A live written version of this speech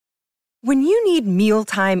When you need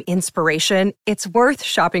mealtime inspiration, it's worth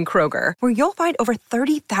shopping Kroger, where you'll find over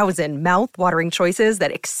 30,000 mouth-watering choices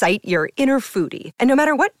that excite your inner foodie. And no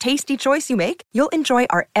matter what tasty choice you make, you'll enjoy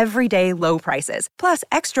our everyday low prices, plus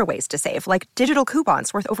extra ways to save, like digital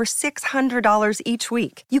coupons worth over $600 each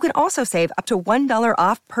week. You can also save up to $1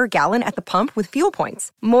 off per gallon at the pump with fuel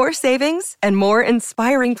points. More savings and more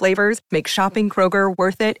inspiring flavors make shopping Kroger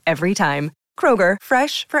worth it every time. Kroger,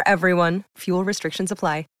 fresh for everyone. Fuel restrictions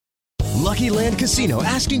apply. Lucky Land Casino,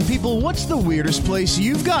 asking people, what's the weirdest place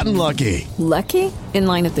you've gotten lucky? Lucky? In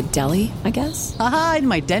line at the deli, I guess? Aha, in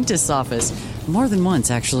my dentist's office. More than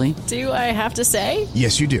once, actually. Do I have to say?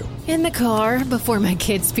 Yes, you do. In the car before my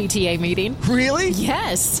kids' PTA meeting. Really?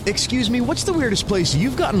 Yes. Excuse me, what's the weirdest place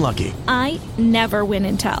you've gotten lucky? I never win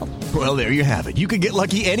and tell. Well, there you have it. You can get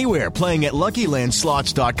lucky anywhere, playing at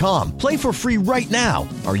LuckyLandSlots.com. Play for free right now.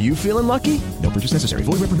 Are you feeling lucky? No purchase necessary.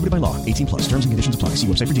 Void where prohibited by law. 18+. Terms and conditions apply. See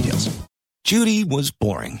website for details. Judy was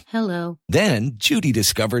boring. Hello. Then Judy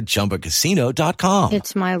discovered ChumbaCasino.com.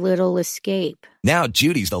 It's my little escape. Now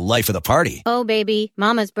Judy's the life of the party. Oh, baby,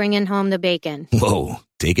 mama's bringing home the bacon. Whoa,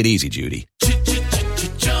 take it easy, Judy.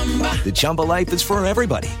 The Chumba life is for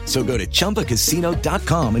everybody. So go to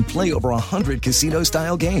ChumbaCasino.com and play over 100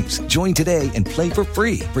 casino-style games. Join today and play for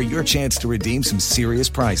free for your chance to redeem some serious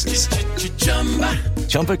prizes.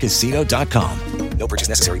 ChumbaCasino.com. No purchase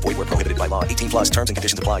necessary. Void where prohibited by law. 18+. Terms and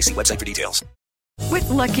conditions apply. See website for details. With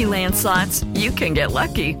Lucky Land Slots, you can get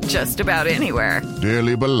lucky just about anywhere.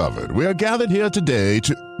 Dearly beloved, we are gathered here today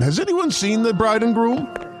to... Has anyone seen the bride and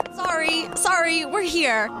groom? Sorry, we're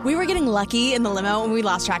here. We were getting lucky in the limo and we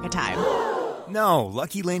lost track of time. No,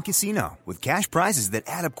 Lucky Land Casino, with cash prizes that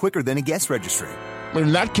add up quicker than a guest registry.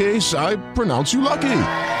 In that case, I pronounce you lucky.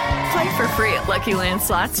 Play for free at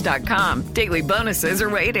LuckyLandSlots.com. Daily bonuses are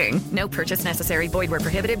waiting. No purchase necessary. Void where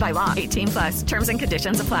prohibited by law. 18+. Terms and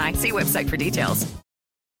conditions apply. See website for details.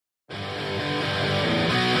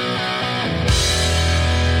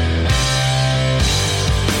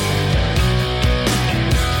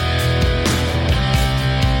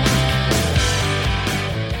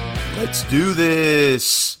 Let's do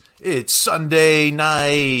this. It's Sunday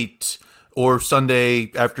night or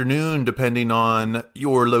Sunday afternoon, depending on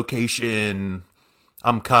your location.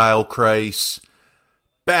 I'm Kyle Kreis,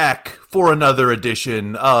 back for another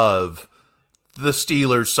edition of the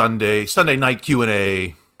Steelers Sunday night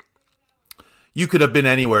Q&A. You could have been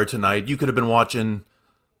anywhere tonight. You could have been watching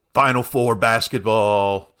Final Four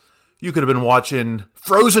basketball. You could have been watching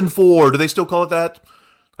Frozen Four. Do they still call it that?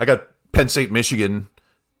 I got Penn State, Michigan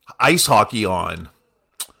ice hockey on.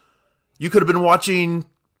 You could have been watching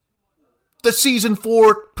the season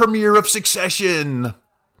 4 premiere of Succession,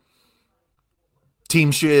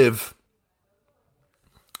 Team Shiv.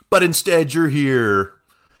 But instead you're here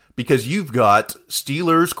because you've got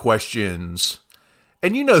Steelers questions.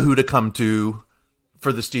 And you know who to come to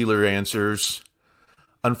for the Steeler answers.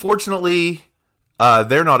 Unfortunately,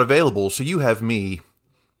 they're not available, so you have me,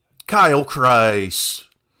 Kyle Kreis,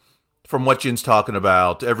 from What Jin's Talking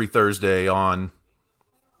About every Thursday on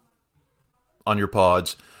your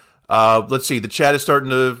pods. Let's see, the chat is starting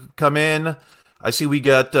to come in. I see we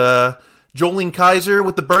got Jolene Kaiser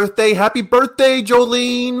with the birthday. Happy birthday,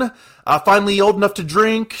 Jolene. Finally old enough to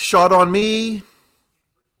drink. Shot on me.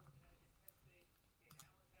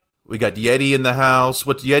 We got Yeti in the house.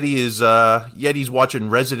 What Yeti is, Yeti's watching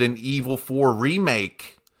Resident Evil 4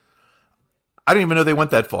 Remake. I didn't even know they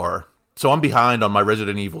went that far. So I'm behind on my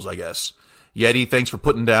Resident Evils, I guess. Yeti, thanks for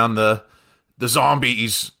putting down the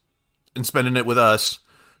zombies and spending it with us.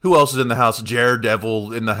 Who else is in the house? Jared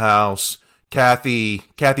Devil in the house. Kathy.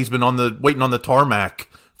 Kathy's been waiting on the tarmac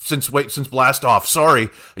since blast off. Sorry,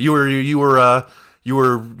 you were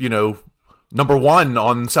number one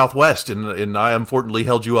on Southwest, and I unfortunately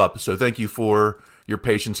held you up. So thank you for your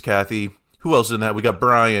patience, Kathy. Who else is in that? We got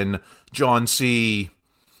Brian, John C.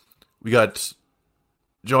 We got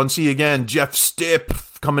John C. again. Jeff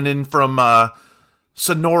Stipp coming in from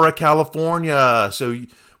Sonora, California. So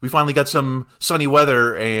we finally got some sunny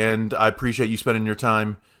weather, and I appreciate you spending your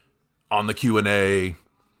time on the Q&A.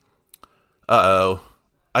 Uh-oh.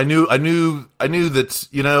 I knew that, I knew it's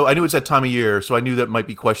that time of year, so I knew that might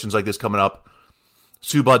be questions like this coming up.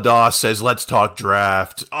 Subha Das says, let's talk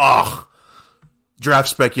draft. Ugh. Draft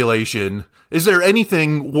speculation. Is there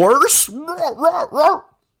anything worse?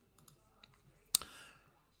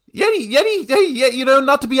 Yeti, hey,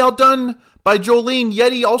 not to be outdone by Jolene,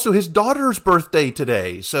 Yeti, also his daughter's birthday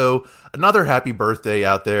today. So another happy birthday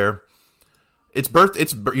out there. It's birthday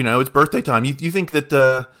time. You think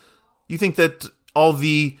that all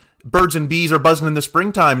the birds and bees are buzzing in the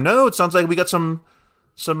springtime? No, it sounds like we got some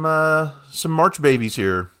March babies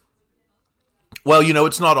here. Well,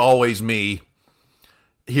 it's not always me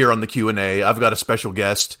here on the Q&A. I've got a special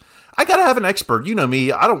guest. I got to have an expert. You know me.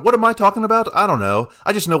 What am I talking about? I don't know.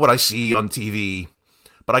 I just know what I see on TV.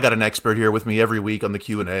 But I got an expert here with me every week on the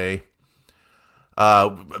Q&A.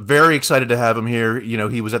 Very excited to have him here.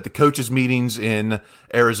 He was at the coaches meetings in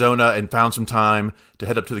Arizona and found some time to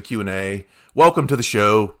head up to the Q&A. Welcome to the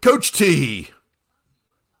show, Coach T.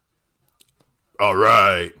 All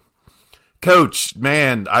right. Coach,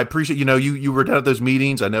 man, I appreciate, you were down at those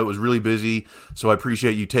meetings. I know it was really busy, so I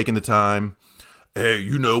appreciate you taking the time. Hey,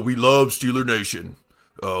 we love Steeler Nation.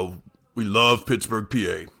 We love Pittsburgh,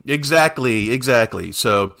 PA. Exactly.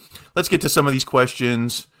 So let's get to some of these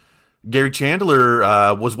questions. Gary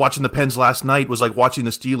Chandler was watching the Pens last night, was like watching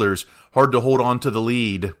the Steelers. Hard to hold on to the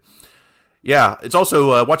lead. Yeah, it's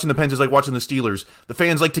also watching the Pens is like watching the Steelers. The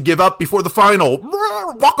fans like to give up before the final.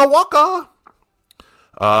 Waka waka.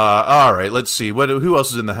 All right, let's see. Who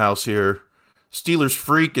else is in the house here? Steelers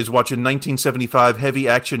Freak is watching 1975 heavy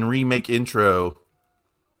action remake intro.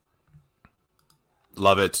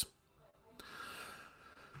 Love it.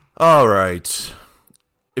 All right.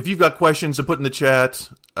 If you've got questions to put in the chat,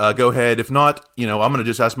 go ahead. If not, I'm going to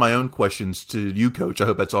just ask my own questions to you, Coach. I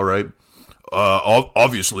hope that's all right.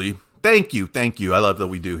 Obviously. Thank you. I love that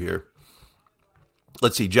we do here.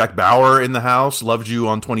 Let's see. Jack Bauer in the house. Loved you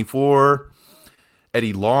on 24.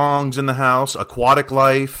 Eddie Long's in the house. Aquatic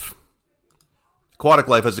Life. Aquatic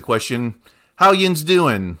Life has a question. How Yin's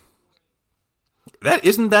doing?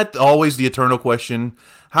 Isn't that always the eternal question?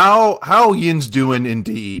 How Yin's doing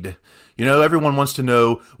indeed? Everyone wants to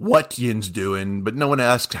know what Yin's doing, but no one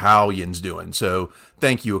asks how Yin's doing. So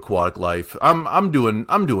thank you, Aquatic Life. I'm doing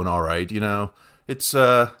all right. It's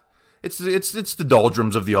the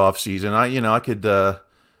doldrums of the off season. I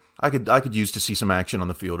could use to see some action on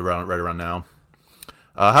the field right around now.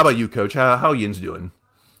 How about you, Coach? How Yin's doing?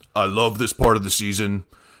 I love this part of the season.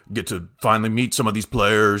 Get to finally meet some of these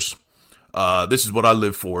players. This is what I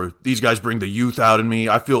live for. These guys bring the youth out in me.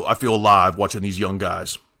 I feel alive watching these young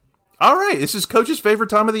guys. All right, this is Coach's favorite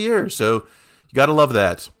time of the year, so you got to love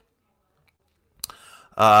that.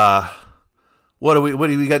 What do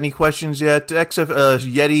we got? Any questions yet?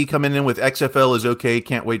 Yeti coming in with XFL is okay.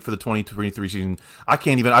 Can't wait for the 2023 season. I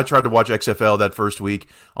tried to watch XFL that first week.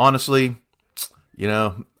 Honestly,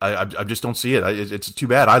 I just don't see it. It's too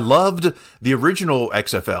bad. I loved the original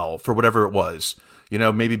XFL for whatever it was.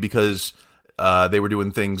 Maybe because they were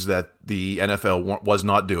doing things that the NFL was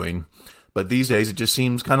not doing. But these days, it just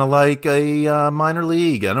seems kind of like a minor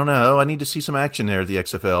league. I don't know. I need to see some action there at the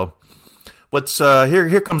XFL.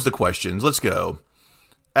 Here comes the questions. Let's go.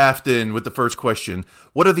 Afton with the first question.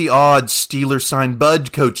 What are the odds Steelers sign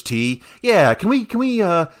Bud, Coach T? Yeah, can we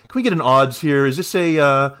get an odds here? Is this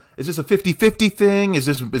a 50-50 thing? Is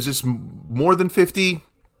this more than 50?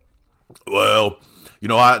 Well,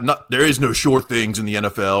 there is no sure things in the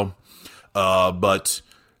NFL. But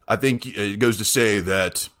I think it goes to say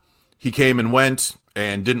that he came and went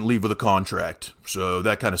and didn't leave with a contract. So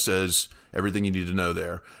that kind of says everything you need to know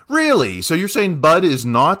there. Really? So you're saying Bud is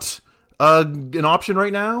not an option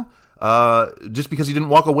right now? Just because he didn't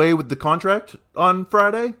walk away with the contract on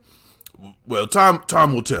Friday? Well, time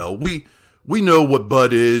will tell. We know what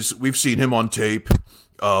Bud is. We've seen him on tape.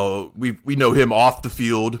 We know him off the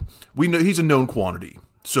field. We know he's a known quantity.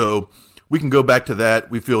 So we can go back to that.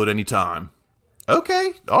 We feel at any time.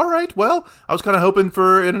 Okay, all right. Well, I was kind of hoping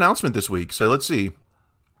for an announcement this week, so let's see.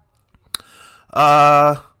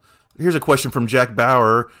 Here's a question from Jack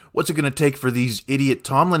Bauer. What's it going to take for these idiot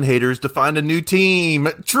Tomlin haters to find a new team?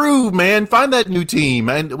 True, man. Find that new team.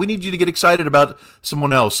 And we need you to get excited about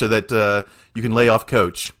someone else so that you can lay off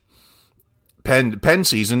Coach. Penn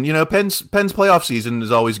season, Penn's playoff season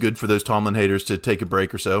is always good for those Tomlin haters to take a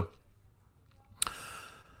break or so.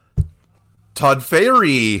 Todd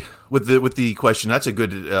Ferry with the question. That's a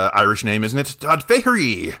good Irish name, isn't it? Todd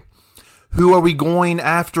Ferry. Who are we going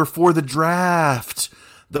after for the draft?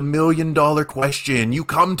 The $1 million question. You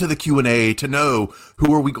come to the Q&A to know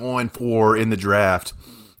who are we going for in the draft.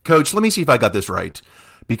 Coach, let me see if I got this right.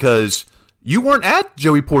 Because you weren't at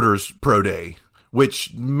Joey Porter's pro day,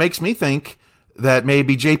 which makes me think that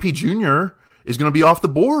maybe JP Jr. is going to be off the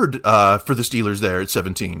board for the Steelers there at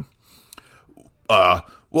 17.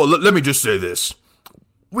 Well, let me just say this.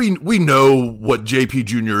 We know what JP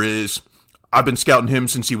Jr. is. I've been scouting him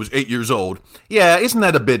since he was 8 years old. Yeah, isn't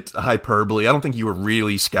that a bit hyperbole? I don't think you were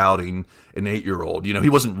really scouting an 8-year-old. He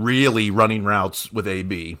wasn't really running routes with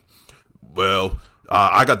AB. Well,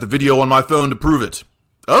 I got the video on my phone to prove it.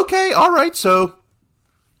 Okay, all right. So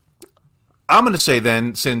I'm going to say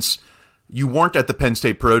then, since you weren't at the Penn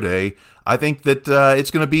State Pro Day, I think that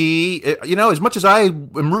it's going to be, as much as I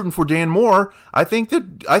am rooting for Dan Moore, I think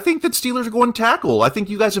that Steelers are going to tackle. I think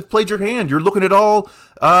you guys have played your hand. You're looking at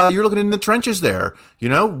you're looking in the trenches there.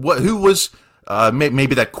 Who was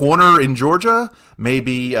maybe that corner in Georgia,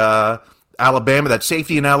 maybe Alabama, that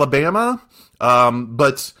safety in Alabama.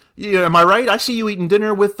 But am I right? I see you eating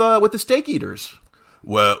dinner with the steak eaters.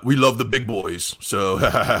 Well, we love the big boys, so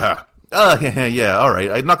yeah, all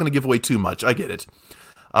right. I'm not going to give away too much. I get it.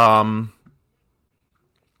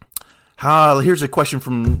 Here's a question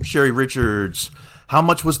from Sherry Richards. How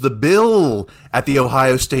much was the bill at the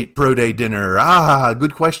Ohio State Pro Day dinner?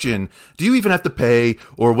 Good question. Do you even have to pay,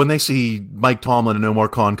 or when they see Mike Tomlin and Omar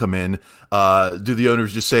Khan come in, do the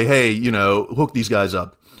owners just say, hey, hook these guys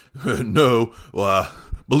up? No.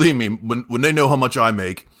 Believe me, when they know how much I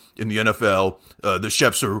make in the NFL, the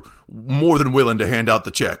chefs are more than willing to hand out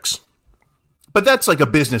the checks. But that's like a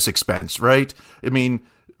business expense, right? I mean,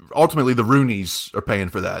 ultimately the Rooneys are paying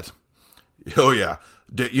for that. Oh yeah,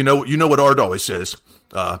 you know what Art always says.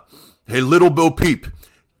 Hey, little Bo Peep,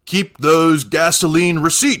 keep those gasoline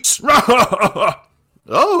receipts. Oh,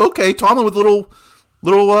 okay, Tomlin with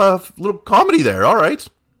little comedy there. All right.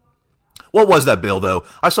 What was that bill though?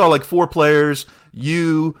 I saw like 4 players.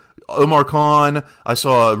 You, Omar Khan. I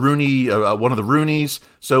saw Rooney, one of the Rooneys.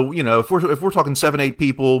 So if we're talking 7-8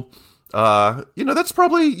 people. That's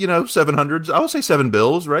probably, 700s. I would say 7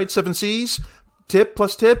 bills, right? 7 C's, tip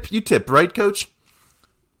plus tip. You tip, right, Coach?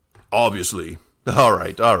 Obviously. All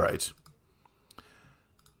right.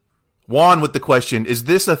 Juan with the question, is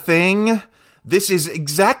this a thing? This is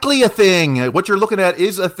exactly a thing. What you're looking at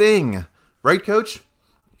is a thing. Right, Coach?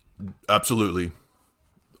 Absolutely.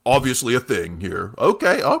 Obviously a thing here.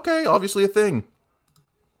 Okay, obviously a thing.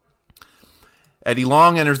 Eddie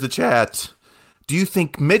Long enters the chat. Do you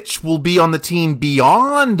think Mitch will be on the team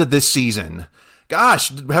beyond this season? Gosh,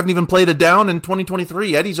 haven't even played a down in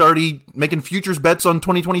 2023. Eddie's already making futures bets on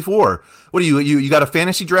 2024. What do you got a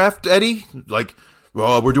fantasy draft, Eddie? Like,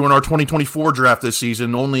 well, we're doing our 2024 draft this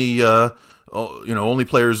season. Only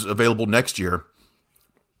players available next year.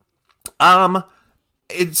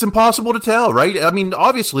 It's impossible to tell, right? I mean,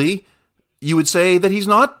 obviously, you would say that he's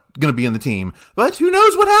not going to be in the team, but who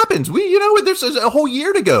knows what happens? There's a whole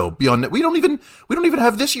year to go beyond that. We don't even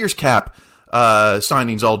have this year's cap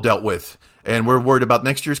signings all dealt with, and we're worried about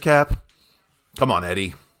next year's cap. Come on,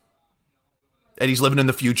 Eddie. Eddie's living in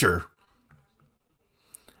the future.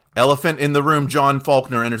 Elephant in the room. John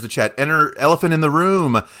Faulkner enters the chat. Enter elephant in the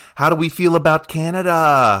room. How do we feel about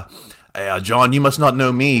Canada? John, you must not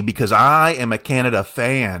know me because I am a Canada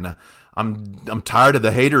fan. I'm tired of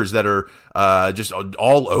the haters that are just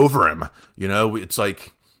all over him. It's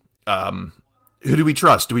like, who do we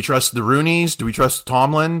trust? Do we trust the Rooneys? Do we trust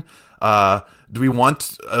Tomlin? Do we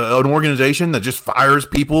want an organization that just fires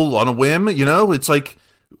people on a whim? It's like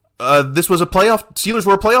this was Steelers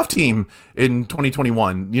were a playoff team in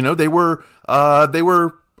 2021. They were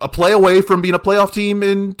a play away from being a playoff team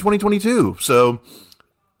in 2022. So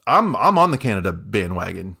I'm on the Canada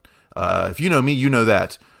bandwagon. If you know me, you know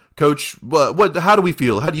that. Coach, how do we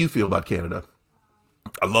feel? How do you feel about Canada?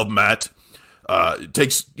 I love Matt. He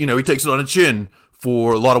takes it on the chin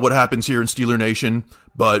for a lot of what happens here in Steeler Nation,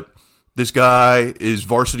 but this guy is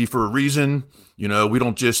varsity for a reason. We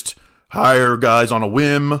don't just hire guys on a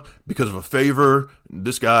whim because of a favor.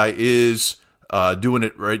 This guy is doing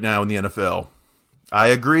it right now in the NFL. I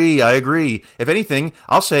agree. If anything,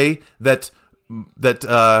 I'll say that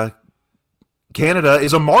Canada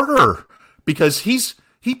is a martyr because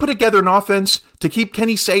he put together an offense to keep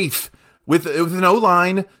Kenny safe with an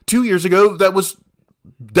O-line 2 years ago that was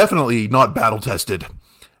definitely not battle-tested.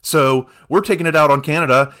 So we're taking it out on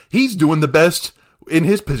Canada. He's doing the best in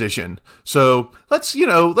his position. So let's give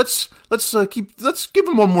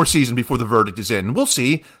him one more season before the verdict is in. We'll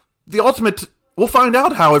see. We'll find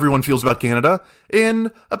out how everyone feels about Canada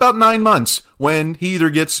in about 9 months when he either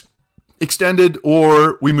gets extended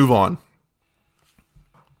or we move on.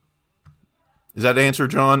 Is that the answer,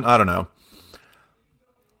 John? I don't know.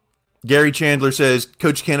 Gary Chandler says,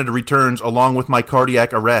 Coach Canada returns along with my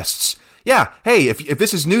cardiac arrests. Yeah, hey, if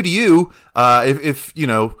this is new to you, if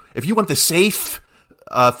you want the safe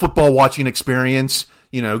football watching experience,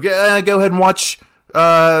 go ahead and watch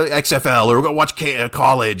XFL or go watch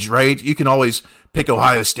college, right? You can always pick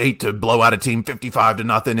Ohio State to blow out a team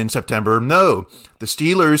 55-0 in September. No, the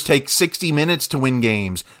Steelers take 60 minutes to win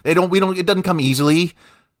games. It doesn't come easily.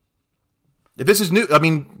 If this is new, I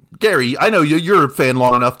mean, Gary, I know you're a fan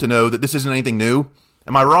long enough to know that this isn't anything new.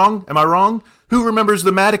 Am I wrong? Who remembers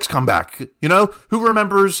the Maddox comeback? Who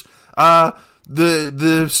remembers the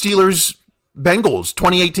Steelers Bengals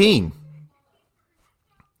 2018?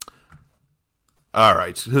 All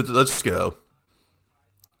right, let's go.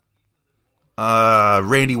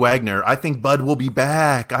 Randy Wagner. I think Bud will be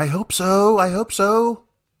back. I hope so.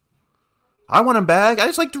 I want him back. I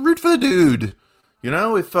just like to root for the dude.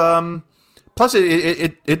 If plus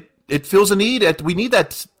it fills a need. We need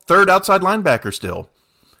that third outside linebacker still.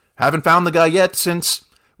 Haven't found the guy yet since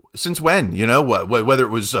when? Whether it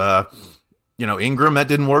was Ingram that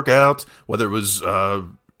didn't work out, whether it was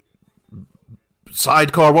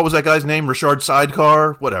Sidecar. What was that guy's name? Rashard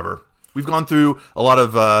Sidecar. Whatever. We've gone through a lot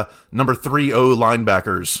of number 3-0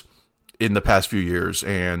 linebackers in the past few years,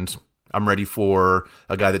 and I'm ready for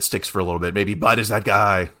a guy that sticks for a little bit. Maybe Bud is that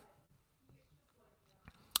guy.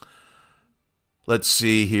 Let's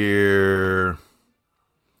see here.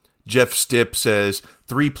 Jeff Stipp says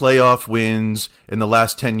 3 playoff wins in the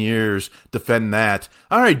last 10 years. Defend that.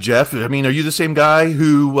 All right, Jeff. I mean, are you the same guy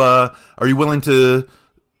who are you willing to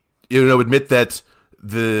admit that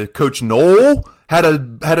the Coach Noel had a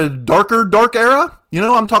dark era?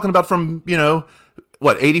 I'm talking about from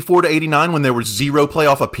 84 to 89 when there were 0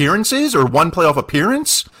 playoff appearances or 1 playoff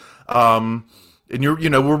appearance. And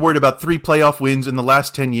we're worried about 3 playoff wins in the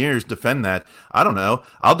last 10 years. Defend that. I don't know.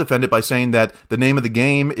 I'll defend it by saying that the name of the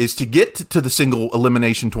game is to get to the single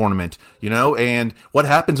elimination tournament, and what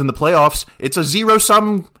happens in the playoffs, it's a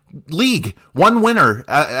zero-sum league. One winner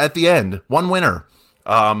at the end. One winner.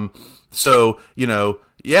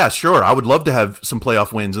 Yeah, sure. I would love to have some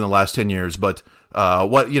playoff wins in the last 10 years, but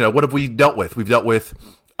what have we dealt with? We've dealt with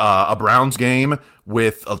a Browns game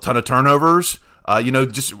with a ton of turnovers,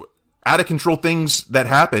 just out of control things that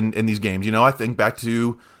happen in these games. I think back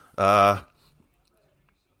to the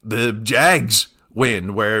Jags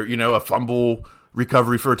win where, a fumble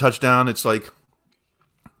recovery for a touchdown. It's like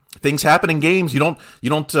things happen in games. You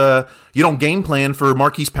don't game plan for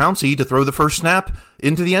Marquise Pouncey to throw the first snap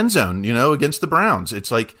into the end zone, against the Browns. It's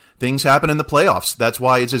like things happen in the playoffs. That's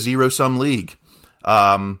why it's a zero-sum league.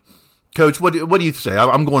 Coach, what do you say?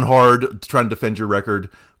 I'm going hard trying to defend your record.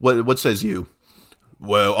 What says you?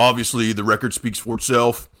 Well, obviously the record speaks for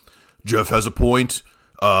itself. Jeff has a point.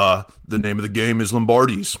 The name of the game is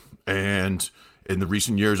Lombardies, and in the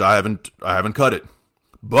recent years I haven't cut it.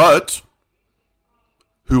 But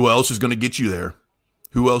who else is going to get you there?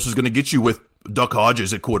 Who else is going to get you with Duck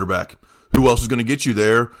Hodges at quarterback? Who else is going to get you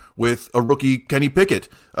there with a rookie Kenny Pickett?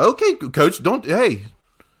 Okay, Coach,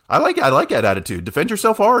 I like that attitude. Defend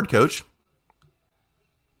yourself hard, Coach.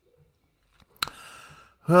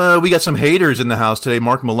 We got some haters in the house today.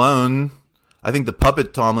 Mark Malone. I think the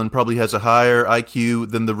puppet Tomlin probably has a higher IQ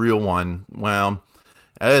than the real one. Well,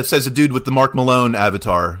 it says a dude with the Mark Malone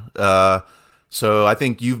avatar. So I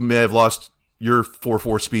think you may have lost your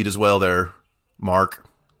 4.4 speed as well there, Mark.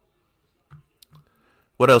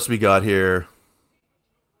 What else we got here?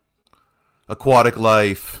 Aquatic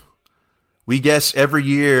Life. We guess every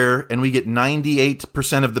year, and we get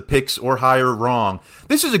 98% of the picks or higher wrong.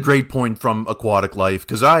 This is a great point from Aquatic Life,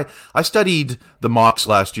 because I studied the mocks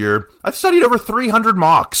last year. I've studied over 300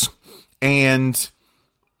 mocks. And,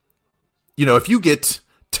 if you get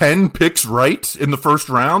 10 picks right in the first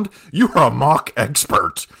round, you are a mock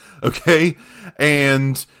expert, okay?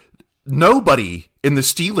 And nobody in the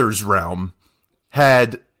Steelers realm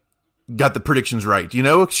had got the predictions right.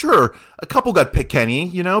 Sure, a couple got picked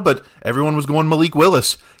Kenny, but everyone was going Malik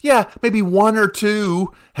Willis. Yeah, maybe 1 or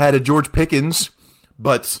 2 had a George Pickens,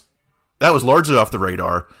 but that was largely off the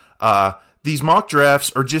radar. These mock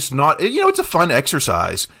drafts are just not, it's a fun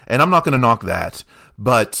exercise, and I'm not going to knock that,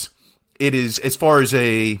 but it is, as far as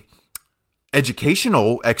a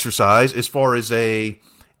educational exercise, as far as a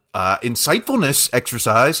insightfulness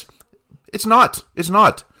exercise, it's not.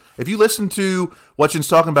 If you listen to what Jin's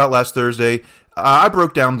talking about last Thursday, I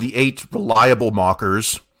broke down the 8 reliable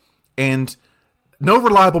mockers, and no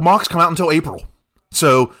reliable mocks come out until April.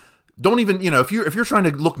 So don't even, if you're trying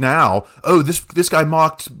to look now, oh, this guy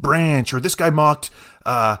mocked Branch, or this guy mocked,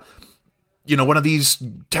 one of these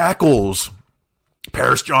tackles,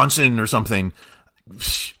 Paris Johnson or something.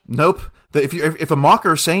 Nope. If a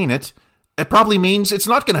mocker is saying it, it probably means it's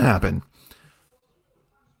not going to happen.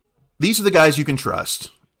 These are the guys you can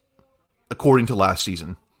trust. According to last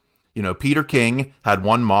season, Peter King had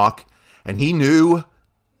 1 mock, and he knew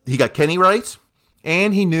he got Kenny right,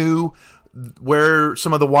 and he knew where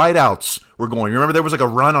some of the wideouts were going. Remember, there was like a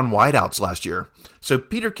run on wideouts last year. So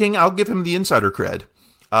Peter King, I'll give him the insider cred.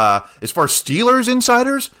 As far as Steelers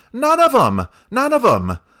insiders, none of them.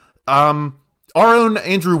 Our own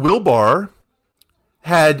Andrew Wilbar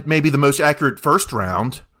had maybe the most accurate first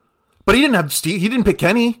round, but he didn't pick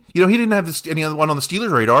Kenny. He didn't have any other one on the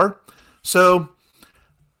Steelers radar. So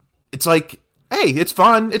it's like, hey, it's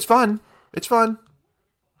fun.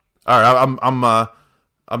 All right,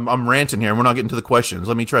 I'm ranting here. We're not getting to the questions.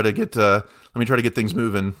 Let me try to get things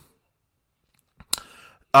moving.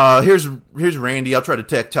 Here's Randy. I'll try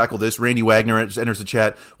to tackle this. Randy Wagner enters the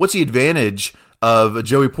chat. What's the advantage of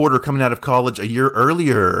Joey Porter coming out of college a year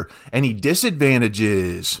earlier? Any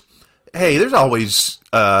disadvantages? Hey, there's always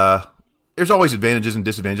advantages and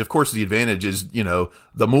disadvantages. Of course, the advantage is,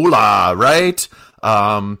 the moolah, right?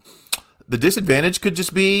 The disadvantage could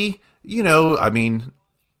just be,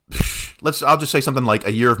 I'll just say something like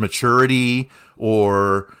a year of maturity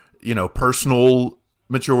or, personal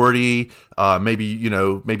maturity. Maybe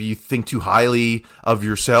you think too highly of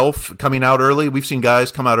yourself coming out early. We've seen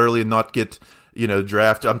guys come out early and not get,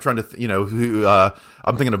 drafted. I'm trying to,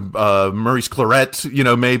 I'm thinking of Maurice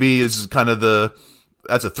Clarett, maybe is kind of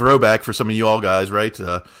that's a throwback for some of you all guys, right?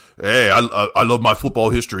 Hey, I love my football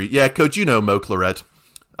history. Yeah, Coach, Mo Clarett.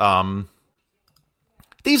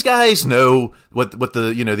 These guys know what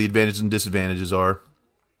the the advantages and disadvantages are.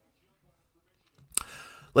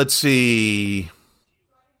 Let's see.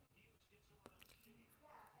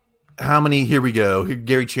 Here we go.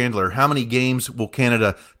 Gary Chandler. How many games will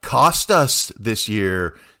Canada cost us this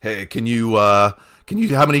year? Hey,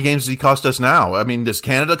 how many games does he cost us now? I mean, does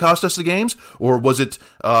Canada cost us the games, or was it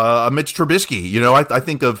Mitch Trubisky? I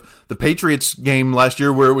think of the Patriots game last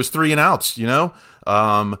year where it was 3 and outs.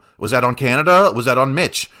 Was that on Canada? Was that on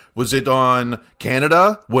Mitch? Was it on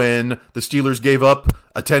Canada when the Steelers gave up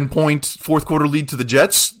a 10-point fourth quarter lead to the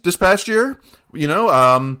Jets this past year?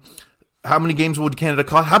 How many games would Canada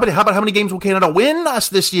cost? How about how many games will Canada win us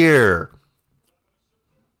this year?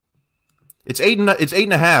 It's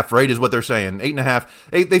 8.5, right? Is what they're saying.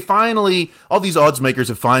 8.5. They finally, all these odds makers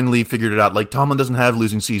have finally figured it out. Like, Tomlin doesn't have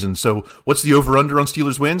losing seasons. So what's the over/under on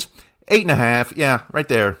Steelers wins? 8.5. Yeah, right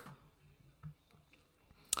there.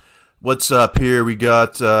 What's up here? We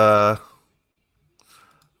got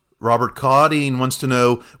Robert Caudine wants to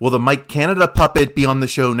know, will the Mike Canada puppet be on the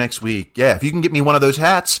show next week? Yeah, if you can get me one of those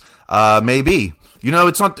hats, maybe.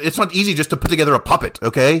 It's not easy just to put together a puppet,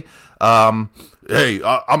 okay? Hey,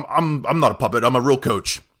 I'm not a puppet. I'm a real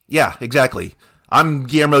coach. Yeah, exactly. I'm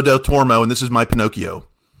Guillermo del Toro, and this is my Pinocchio.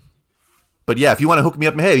 But yeah, if you want to hook me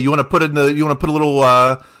up, hey, you want to put a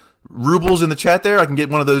little rubles in the chat there? I can get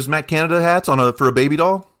one of those Matt Canada hats for a baby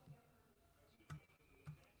doll.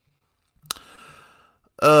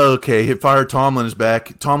 Okay, Fire Tomlin is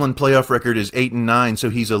back. Tomlin playoff record is 8-9,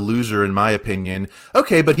 so he's a loser in my opinion.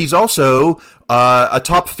 Okay, but he's also a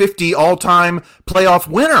top 50 all-time playoff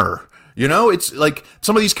winner. It's like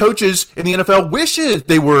some of these coaches in the NFL wishes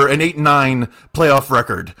they were an 8-9 playoff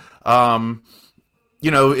record.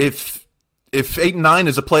 If 8-9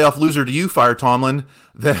 is a playoff loser to you, Fire Tomlin,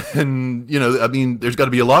 then there's got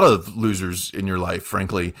to be a lot of losers in your life,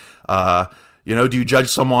 frankly. Do you judge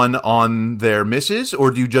someone on their misses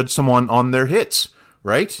or do you judge someone on their hits?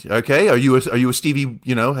 Right? Okay. Are you a Stevie?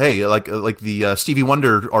 Hey, like the Stevie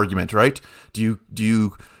Wonder argument, right? Do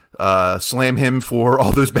you slam him for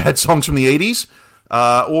all those bad songs from the 80s,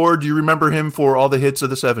 or do you remember him for all the hits of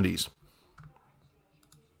the 70s?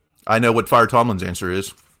 I know what Fire Tomlin's answer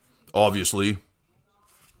is. Obviously.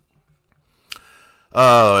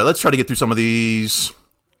 Let's try to get through some of these.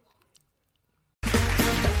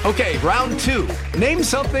 Okay, round 2. Name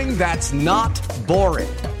something that's not boring.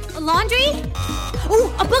 A laundry? Ooh,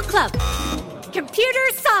 a book club. Computer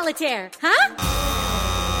solitaire, huh?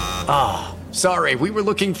 Ah, sorry, we were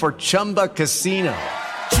looking for Chumba Casino.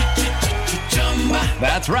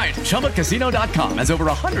 That's right, ChumbaCasino.com has over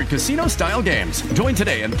 100 casino-style games. Join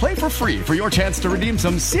today and play for free for your chance to redeem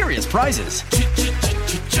some serious prizes.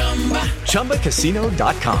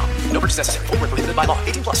 ChumbaCasino.com. No purchase necessary. Void where prohibited by law.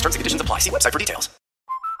 18+. Terms and conditions apply. See website for details.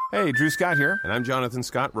 Hey, Drew Scott here, and I'm Jonathan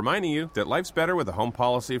Scott, reminding you that life's better with a home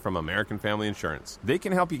policy from American Family Insurance. They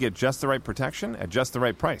can help you get just the right protection at just the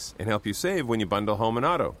right price and help you save when you bundle home and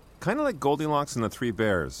auto. Kind of like Goldilocks and the Three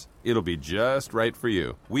Bears. It'll be just right for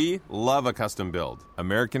you. We love a custom build.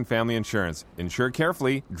 American Family Insurance. Insure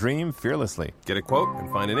carefully, dream fearlessly. Get a quote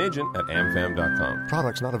and find an agent at amfam.com.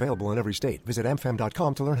 Products not available in every state. Visit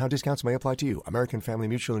amfam.com to learn how discounts may apply to you. American Family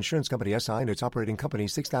Mutual Insurance Company, SI, and its operating company,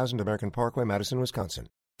 6000 American Parkway, Madison, Wisconsin.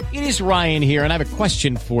 It is Ryan here, and I have a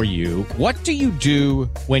question for you. What do you do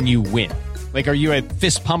when you win? Like, are you a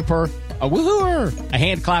fist pumper, a woo-hooer, a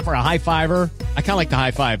hand clapper, a high-fiver? I kind of like the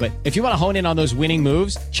high-five, but if you want to hone in on those winning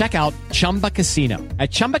moves, check out Chumba Casino.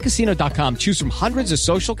 At ChumbaCasino.com, choose from hundreds of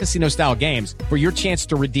social casino-style games for your chance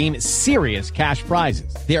to redeem serious cash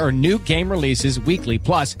prizes. There are new game releases weekly,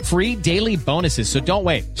 plus free daily bonuses, so don't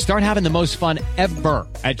wait. Start having the most fun ever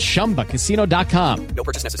at ChumbaCasino.com. No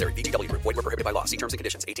purchase necessary. VGW. Void where prohibited by law. See terms and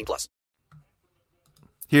conditions. 18+.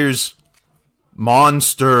 Here's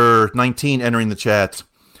Monster 19 entering the chat.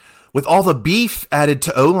 With all the beef added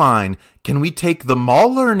to O-line, can we take the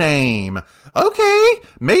Mauler name? Okay,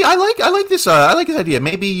 I like this. I like this idea.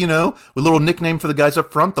 Maybe, you know, a little nickname for the guys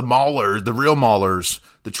up front, the Maulers, the real Maulers,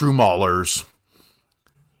 the true Maulers.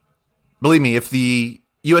 Believe me, if the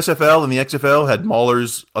USFL and the XFL had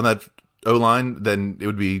Maulers on that O-line, then it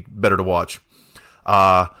would be better to watch.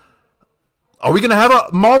 Are we going to have a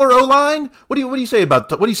Mauler O-line? What do you say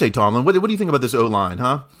Tomlin? What do you think about this O-line,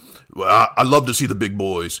 huh? Well, I love to see the big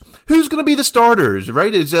boys. Who's going to be the starters,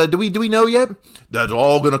 right? Do we know yet? That's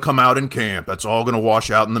all going to come out in camp. That's all going to wash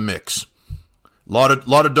out in the mix. Lot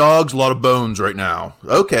of dogs, a lot of bones right now.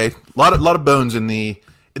 Okay, lot of bones in the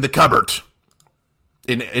cupboard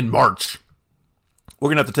in March. We're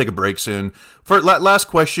going to have to take a break soon. For last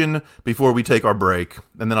question before we take our break,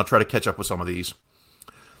 and then I'll try to catch up with some of these.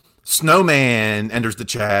 Snowman enters the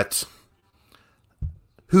chat.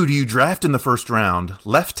 Who do you draft in the first round?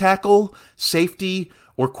 Left tackle, safety,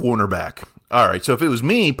 or cornerback? All right, so if it was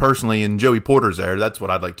me personally and Joey Porter's there, that's what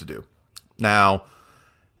I'd like to do. Now,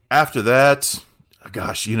 after that,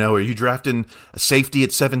 gosh, you know, are you drafting a safety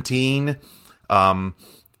at 17?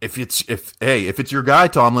 If it's your guy,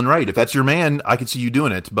 Tomlin, right? If that's your man, I could see you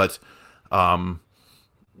doing it. But,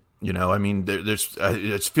 you know, I mean,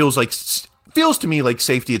 it feels to me like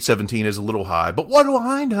safety at 17 is a little high. But what do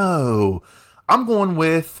I know? I'm going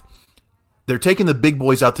with they're taking the big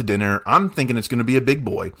boys out to dinner. I'm thinking it's going to be a big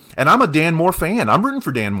boy. And I'm a Dan Moore fan. I'm rooting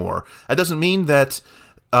for Dan Moore. That doesn't mean that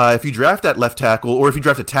if you draft that left tackle or if you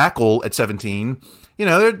draft a tackle at 17, you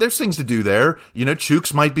know, there's things to do there. You know,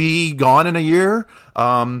 Chooks might be gone in a year.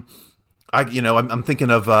 I'm thinking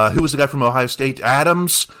of who was the guy from Ohio State?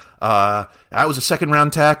 Adams. That was a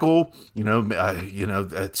second-round tackle.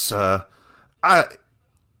 It's I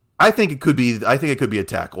think it could be a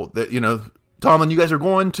tackle. That, you know, Tomlin, you guys are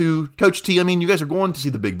going to Coach T. I mean, you guys are going to see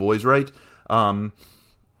the big boys, right?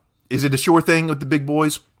 Is it a sure thing with the big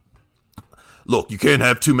boys? Look, you can't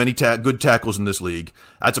have too many good tackles in this league.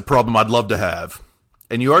 That's a problem I'd love to have.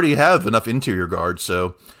 And you already have enough interior guards,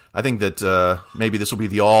 so I think that maybe this will be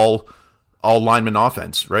the all lineman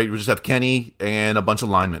offense, right? We'll just have Kenny and a bunch of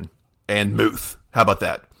linemen and Muth. How about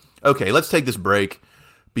that? Okay, let's take this break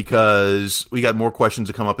because we got more questions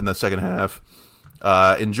to come up in the second half.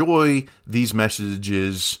 Enjoy these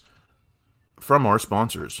messages from our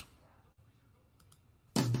sponsors.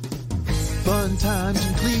 Fun times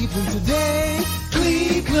in Cleveland today.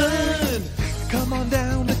 Cleveland! Come on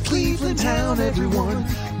down to Cleveland town, everyone.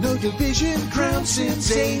 No division crown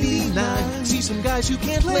since '89. See some guys who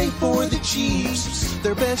can't play for the Chiefs.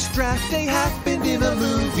 Their best draft day happened in a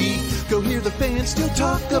movie. Go hear the fans still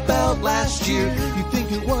talk about last year. You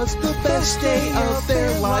think it was the best day of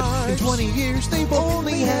their life. In 20 years they've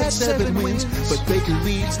only had 7 wins, but Baker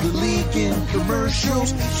leads the league in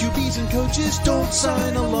commercials. QBs and coaches don't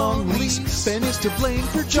sign a long lease. Ben is to blame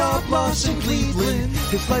for job loss in Cleveland.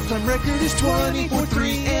 His lifetime record is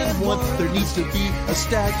 24-3-1. There needs to be a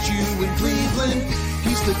statue in Cleveland.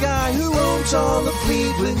 He's the guy who owns all of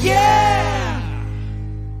Cleveland. Yeah!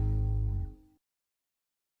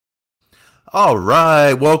 All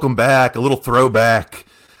right, welcome back. A little throwback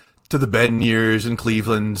to the Ben years in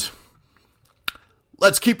Cleveland.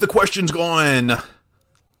 Let's keep the questions going.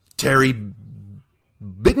 Terry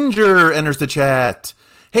Bittinger enters the chat.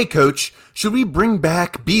 Hey, Coach, should we bring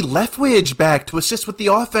back B. Leftwich back to assist with the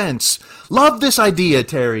offense? Love this idea,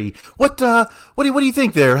 Terry. What do you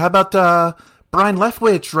think there? How about Brian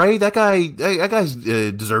Leftwich, right? That guy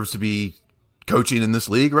deserves to be coaching in this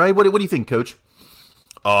league, right? What do you think, Coach?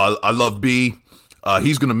 I love B.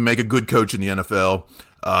 He's going to make a good coach in the NFL.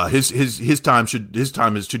 His time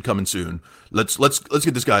should come in soon. Let's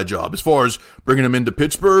get this guy a job. As far as bringing him into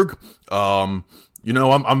Pittsburgh, I'm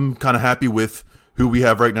kind of happy with who we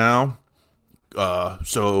have right now. But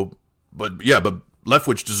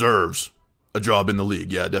Leftwich deserves a job in the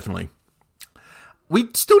league. Yeah, definitely. We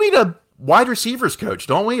still need a wide receivers coach,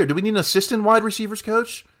 don't we? Or do we need an assistant wide receivers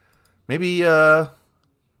coach? Maybe add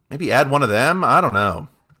one of them. I don't know.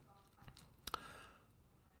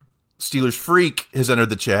 Steelers Freak has entered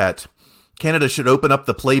the chat. Canada should open up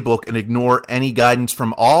the playbook and ignore any guidance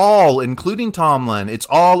from all, including Tomlin. It's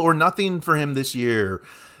all or nothing for him this year.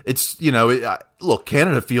 It's, look,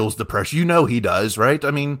 Canada feels the pressure. You know he does, right? I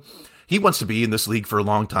mean, he wants to be in this league for a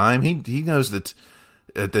long time. He knows that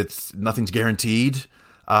nothing's guaranteed.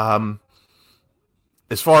 As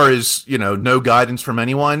far as, no guidance from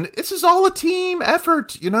anyone, this is all a team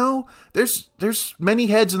effort, There's many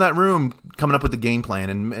heads in that room coming up with the game plan,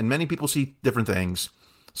 and many people see different things.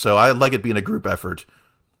 So I like it being a group effort.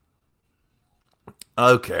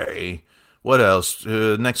 Okay. What else?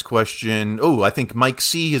 Next question. Oh, I think Mike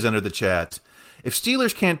C has entered the chat. If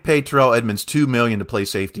Steelers can't pay Terrell Edmonds $2 million to play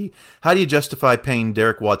safety, how do you justify paying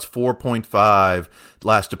Derek Watts $4.5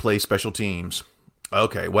 last to play special teams?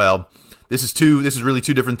 Okay, well, this is really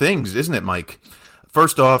two different things, isn't it, Mike?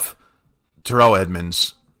 First off, Terrell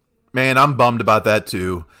Edmonds. Man, I'm bummed about that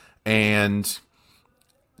too. And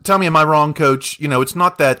tell me, am I wrong, Coach? You know, it's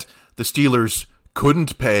not that the Steelers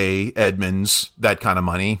couldn't pay Edmonds that kind of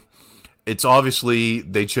money. It's obviously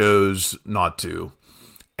they chose not to.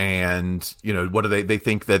 And, you know, what do they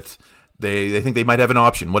think that they think they might have an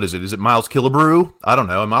option? What is it? Is it Miles Killebrew? I don't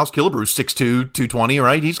know. Miles Killebrew's 6'2", 220,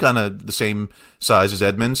 right? He's kind of the same size as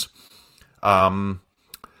Edmonds.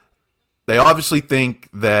 They obviously think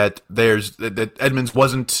that that Edmonds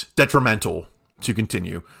wasn't detrimental to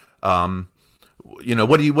continue. You know,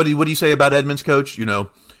 what do you say about Edmonds, Coach? You know,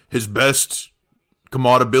 his best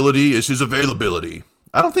commodability is his availability.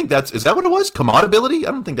 I don't think is that what it was? Commodability?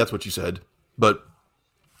 I don't think that's what you said. But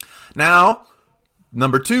now,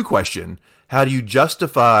 number 2 question. How do you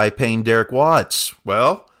justify paying Derek Watts?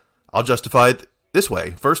 Well, I'll justify it this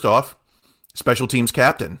way. First off, special teams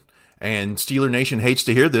captain. And Steeler Nation hates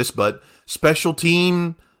to hear this, but special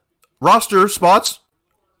team roster spots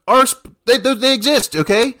they exist,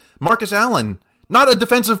 okay? Marcus Allen, not a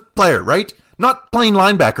defensive player, right? Not playing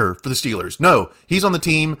linebacker for the Steelers. No, he's on the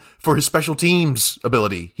team for his special teams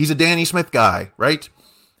ability. He's a Danny Smith guy, right?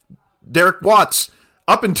 Derek Watts,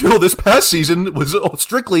 up until this past season, was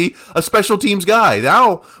strictly a special teams guy.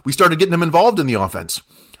 Now we started getting him involved in the offense.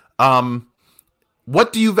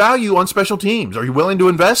 What do you value on special teams? Are you willing to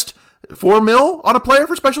invest $4 million on a player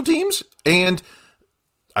for special teams? And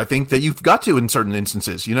I think that you've got to in certain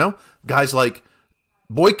instances, you know? Guys like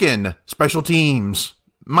Boykin, special teams,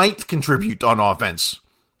 might contribute on offense.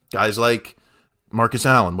 Guys like Marcus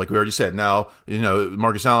Allen, like we already said. Now, you know,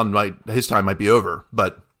 Marcus Allen his time might be over,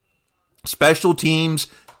 but special teams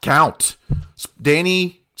count.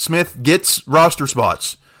 Danny Smith gets roster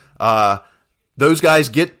spots. Those guys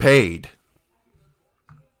get paid.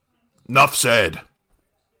 Enough said.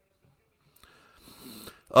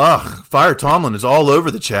 Fire Tomlin is all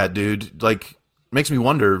over the chat, dude. Like, makes me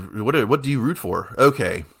wonder, what do you root for?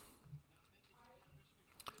 Okay.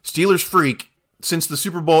 Steelers freak. Since the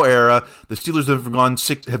Super Bowl era, the Steelers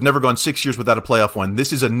have never gone 6 years without a playoff win.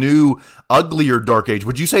 This is a new, uglier dark age.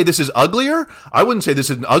 Would you say this is uglier? I wouldn't say this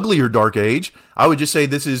is an uglier dark age. I would just say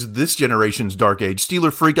this is this generation's dark age.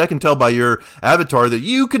 Steeler freak, I can tell by your avatar that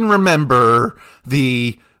you can remember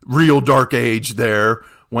the real dark age there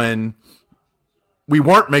when we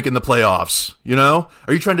weren't making the playoffs, you know?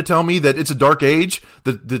 Are you trying to tell me that it's a dark age?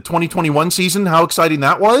 The 2021 season, how exciting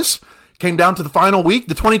that was? Came down to the final week.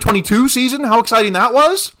 The 2022 season, how exciting that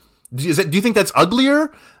was? Do you think that's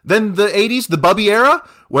uglier than the 80s, the Bubby era,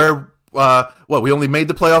 where, we only made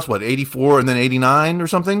the playoffs, 84 and then 89 or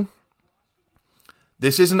something?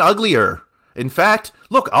 This isn't uglier. In fact,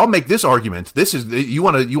 look, I'll make this argument. This is, you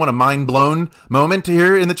want a mind-blown moment to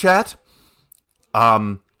hear in the chat?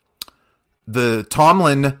 The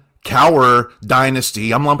Tomlin Cowher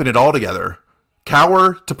dynasty, I'm lumping it all together.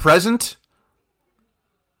 Cowher to present,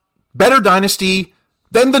 better dynasty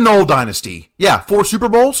than the Knoll dynasty. Yeah, 4 Super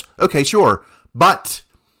Bowls? Okay, sure. But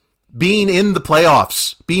being in the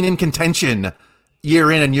playoffs, being in contention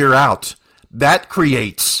year in and year out, that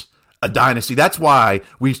creates a dynasty. That's why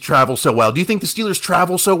we travel so well. Do you think the Steelers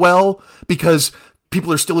travel so well because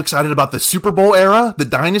people are still excited about the Super Bowl era, the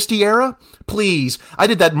dynasty era? Please. I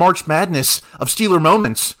did that March Madness of Steeler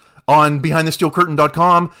moments on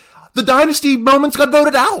BehindTheSteelCurtain.com. The dynasty moments got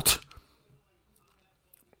voted out.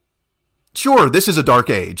 Sure, this is a dark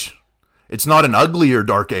age. It's not an uglier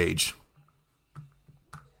dark age.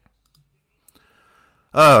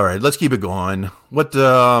 All right, let's keep it going. What,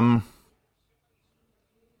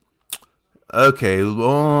 okay,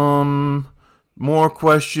 more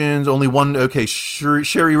questions. Only one. Okay,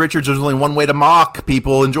 Sherry Richards, there's only one way to mock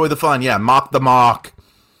people. Enjoy the fun. Yeah, mock the mock.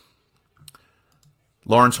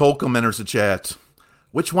 Lawrence Holcomb enters the chat.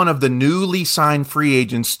 Which one of the newly signed free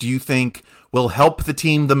agents do you think will help the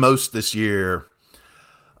team the most this year?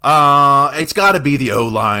 It's got to be the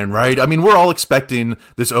O-line, right? I mean, we're all expecting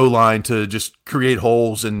this O-line to just create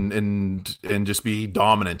holes and just be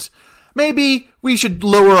dominant. Maybe we should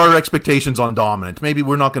lower our expectations on dominant. Maybe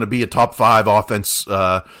we're not going to be a top 5 offense,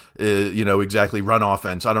 exactly run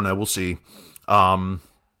offense. I don't know. We'll see. Then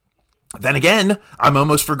again, I'm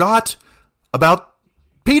almost forgot about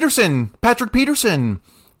Patrick Peterson.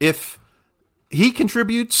 If he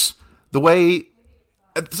contributes the way,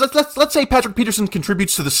 let's say Patrick Peterson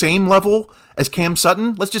contributes to the same level as Cam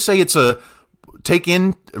Sutton. Let's just say it's a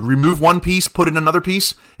remove one piece, put in another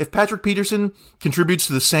piece. If Patrick Peterson contributes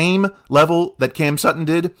to the same level that Cam Sutton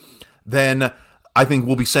did, then I think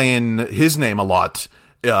we'll be saying his name a lot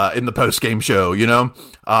in the post-game show, you know?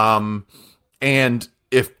 And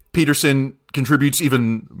if Peterson contributes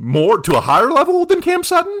even more to a higher level than Cam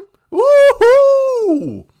Sutton,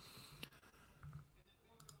 woohoo!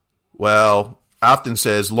 Well, Afton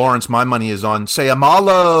says, Lawrence, my money is on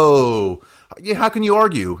Sayamalo. Yeah, how can you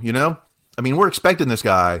argue, you know? I mean, we're expecting this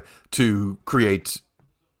guy to create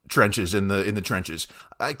trenches in the trenches.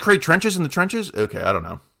 Create trenches in the trenches? Okay, I don't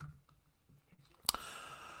know.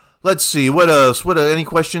 Let's see, what else? Any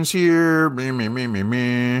questions here?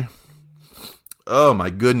 Oh my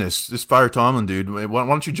goodness, this Fire Tomlin dude. Why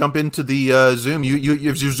don't you jump into the Zoom? You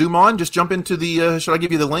have your Zoom on? Just jump into the. Should I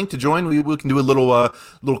give you the link to join? We can do a little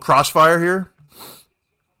crossfire here.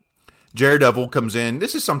 Daredevil comes in.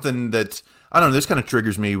 This is something that I don't know. This kind of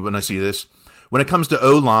triggers me when I see this. When it comes to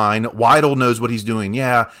O-line, Weidl knows what he's doing.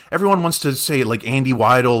 Yeah, everyone wants to say like Andy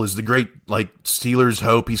Weidl is the great like Steelers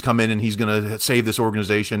hope. He's come in and he's going to save this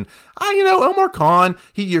organization. Omar Khan.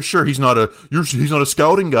 You're sure he's not a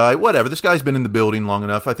scouting guy. Whatever. This guy's been in the building long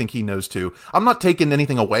enough. I think he knows too. I'm not taking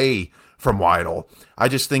anything away from Weidl. I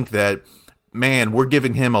just think that man, we're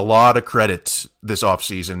giving him a lot of credit this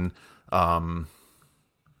offseason.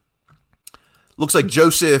 Looks like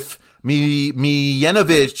Joseph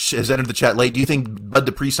Mijanovic has entered the chat late. Do you think Bud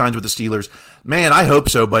Dupree signs with the Steelers? Man, I hope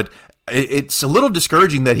so, but it's a little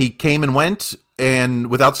discouraging that he came and went and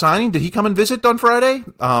without signing. Did he come and visit on Friday?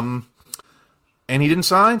 And he didn't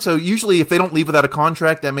sign? So usually if they don't leave without a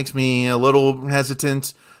contract, that makes me a little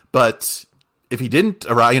hesitant. But if he didn't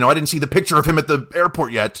arrive, I didn't see the picture of him at the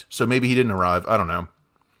airport yet, so maybe he didn't arrive. I don't know.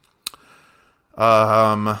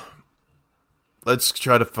 Let's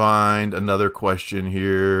try to find another question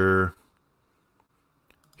here.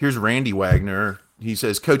 Here's Randy Wagner. He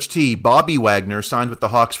says, Coach T, Bobby Wagner signed with the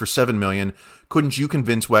Hawks for $7 million. Couldn't you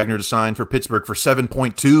convince Wagner to sign for Pittsburgh for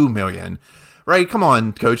 $7.2 million? Right? Come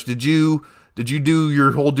on, Coach. Did you do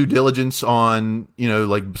your whole due diligence on,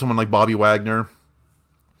 like someone like Bobby Wagner?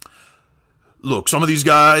 Look, some of these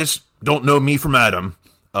guys don't know me from Adam.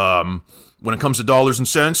 When it comes to dollars and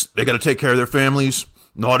cents, they got to take care of their families.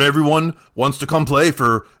 Not everyone wants to come play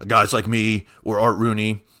for guys like me or Art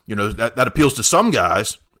Rooney. That appeals to some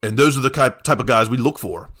guys, and those are the type of guys we look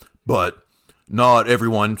for. But not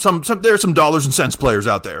everyone. There are some dollars and cents players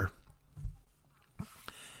out there.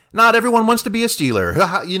 Not everyone wants to be a Steeler.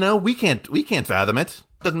 We can't fathom it.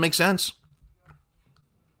 Doesn't make sense.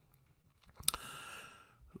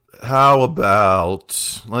 How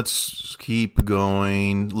about let's keep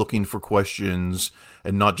going, looking for questions.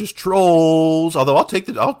 And not just trolls. Although I'll take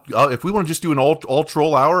if we want to just do an all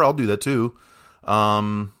troll hour, I'll do that too.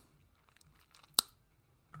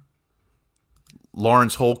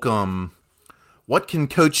 Lawrence Holcomb, what can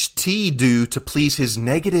Coach T do to please his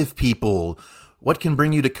negative people? What can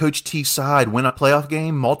bring you to Coach T's side? Win a playoff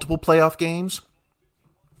game? Multiple playoff games?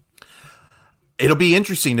 It'll be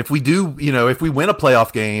interesting if we do, if we win a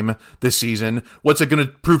playoff game this season, what's it going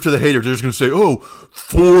to prove to the haters? They're just going to say,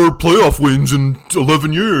 4 playoff wins in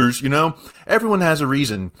 11 years, Everyone has a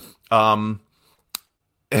reason. I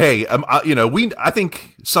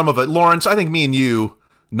think some of it, Lawrence, I think me and you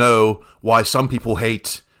know why some people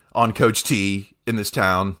hate on Coach T in this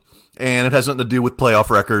town, and it has nothing to do with playoff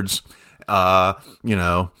records, so,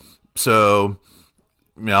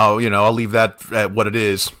 I'll leave that at what it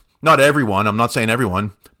is. Not everyone. I'm not saying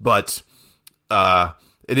everyone, but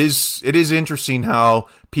it is interesting how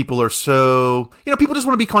people are so, people just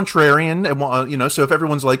want to be contrarian and so if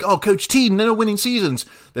everyone's like, oh, Coach T, no winning seasons,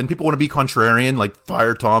 then people want to be contrarian, like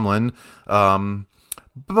Fire Tomlin. But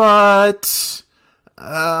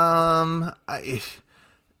I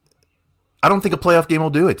don't think a playoff game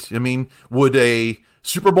will do it. I mean, would a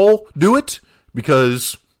Super Bowl do it?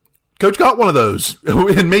 Because Coach got one of those,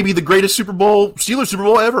 and maybe the greatest Steelers Super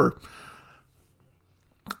Bowl ever.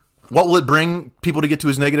 What will it bring people to get to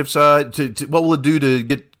his negative side? What will it do to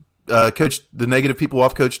get the negative people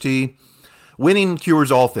off Coach T? Winning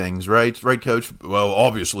cures all things, right? Right, Coach? Well,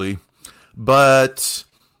 obviously. But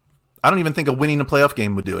I don't even think winning a playoff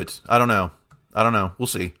game would do it. I don't know. We'll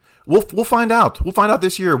see. We'll find out. We'll find out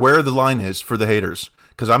this year where the line is for the haters.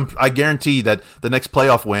 Because I guarantee that the next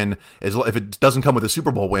playoff win is, if it doesn't come with a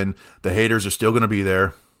Super Bowl win, the haters are still going to be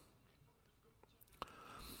there.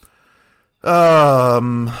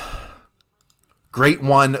 Great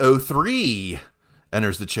 103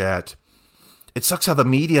 enters the chat. It sucks how the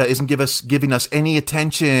media isn't giving us any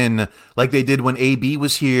attention like they did when AB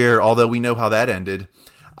was here, although we know how that ended.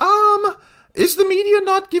 Is the media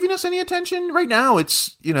not giving us any attention right now?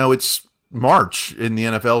 It's March in the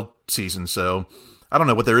NFL season. So I don't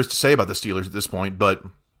know what there is to say about the Steelers at this point, but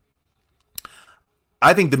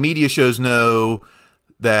I think the media shows know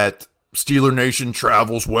that Steeler Nation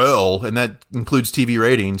travels well, and that includes TV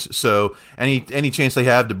ratings. So any chance they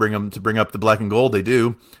have to bring up the black and gold, they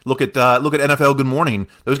do. Look at NFL Good Morning.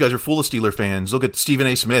 Those guys are full of Steeler fans. Look at Stephen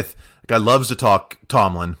A. Smith. The guy loves to talk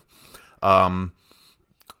Tomlin.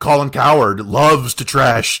 Colin Cowherd loves to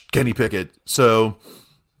trash Kenny Pickett. So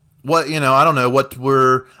I don't know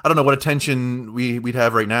what attention we'd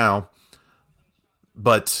have right now.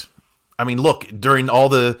 But I mean, look, during all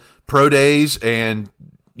the pro days and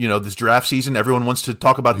this draft season, everyone wants to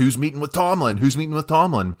talk about who's meeting with Tomlin.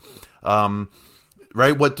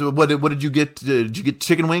 Right? What did you get? Did you get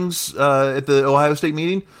chicken wings at the Ohio State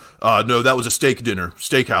meeting? No, that was a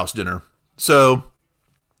steakhouse dinner. So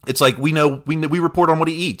it's like we report on what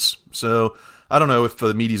he eats. So I don't know if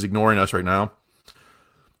the media's ignoring us right now.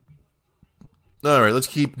 All right, let's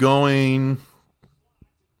keep going.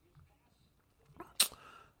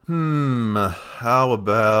 How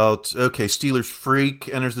about, Steelers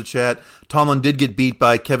Freak enters the chat. Tomlin did get beat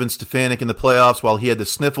by Kevin Stefanski in the playoffs while he had the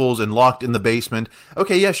sniffles and locked in the basement.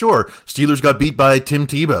 Okay, yeah, sure. Steelers got beat by Tim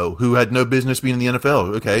Tebow, who had no business being in the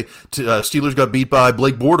NFL. Okay, Steelers got beat by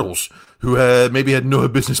Blake Bortles, who had no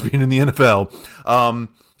business being in the NFL.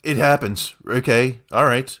 It happens. Okay, all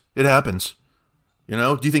right, it happens.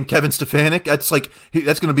 Do you think Kevin Stefanski,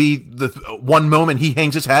 that's going to be the one moment he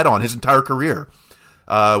hangs his hat on his entire career?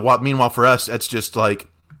 Meanwhile, for us, that's just it's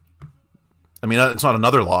not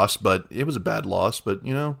another loss, but it was a bad loss. But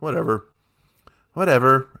whatever.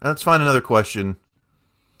 Let's find another question.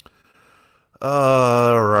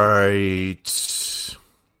 All right.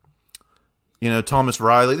 Thomas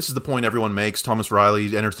Riley. This is the point everyone makes. Thomas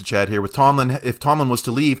Riley enters the chat here with Tomlin. If Tomlin was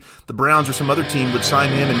to leave, the Browns or some other team would sign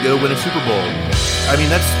him and go win a Super Bowl. I mean,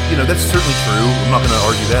 that's certainly true. I'm not going to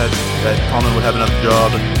argue that Tomlin would have another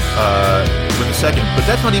job with a second, but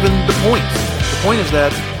that's not even the point. The point is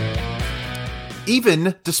that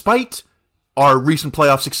even despite our recent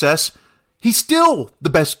playoff success, he's still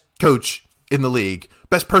the best coach in the league,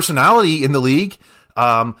 best personality in the league.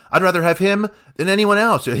 I'd rather have him than anyone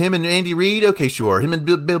else. Him and Andy Reid, okay, sure. Him and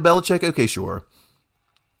Bill Belichick, okay, sure.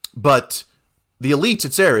 But the elites,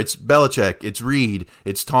 it's there. It's Belichick, it's Reid,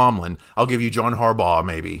 it's Tomlin. I'll give you John Harbaugh,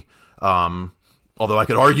 maybe. Although I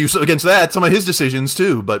could argue against that, some of his decisions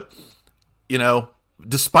too. But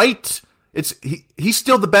despite he's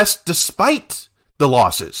still the best despite the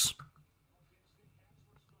losses.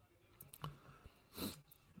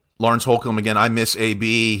 Lawrence Holcomb again. I miss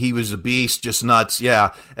AB. He was a beast, just nuts.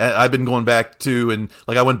 Yeah, I've been going back to, and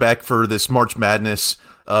I went back for this March Madness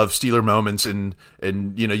of Steeler moments, and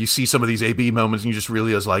you see some of these AB moments, and you just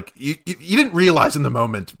realize you didn't realize in the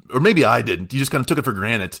moment, or maybe I didn't. You just kind of took it for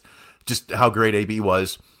granted, just how great AB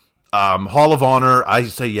was. Hall of Honor, I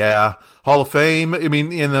say yeah. Hall of Fame, I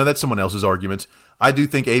mean, that's someone else's argument. I do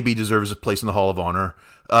think AB deserves a place in the Hall of Honor.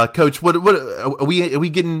 Coach, what are we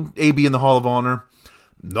getting AB in the Hall of Honor?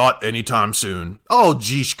 Not anytime soon. Oh,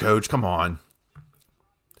 geesh, Coach, come on.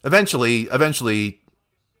 Eventually,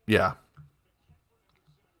 yeah.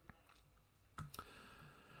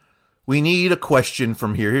 We need a question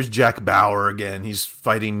from here. Here's Jack Bauer again. He's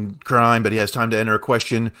fighting crime, but he has time to enter a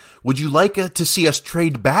question. Would you like to see us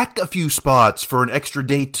trade back a few spots for an extra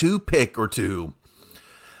day 2 pick or two?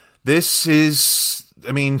 This is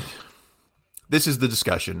the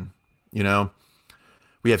discussion.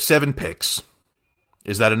 We have 7 picks.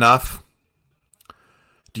 Is that enough?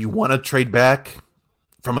 Do you want to trade back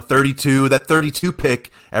from a 32? That 32 pick,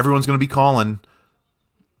 everyone's going to be calling.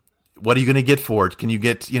 What are you going to get for it? Can you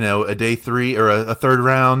get, a day 3 or a third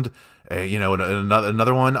round?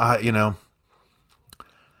 Another one? I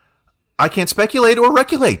can't speculate or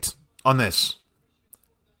regulate on this.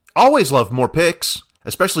 Always love more picks,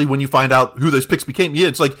 especially when you find out who those picks became. Yeah,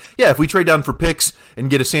 it's if we trade down for picks and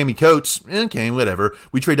get a Sammy Coates, okay, whatever.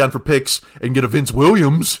 We trade down for picks and get a Vince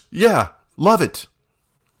Williams. Yeah, love it.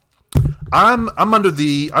 I'm under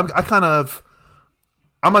the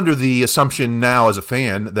assumption now as a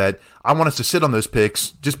fan that I want us to sit on those picks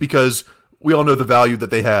just because we all know the value that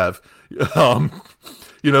they have.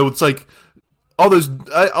 It's like all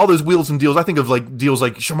those wheels and deals. I think of deals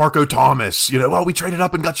like Shamarko Thomas. We traded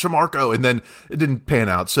up and got Shamarko, and then it didn't pan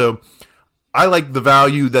out. So I like the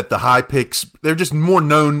value that the high picks. They're just more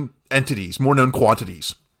known entities, more known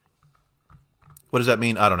quantities. What does that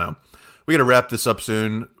mean? I don't know. We got to wrap this up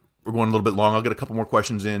soon. We're going a little bit long. I'll get a couple more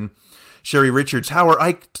questions in. Sherry Richards, how are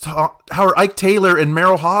Ike Taylor and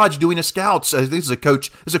Merrill Hodge doing as scouts? This is a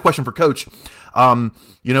question for Coach.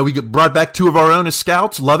 We get brought back 2 of our own as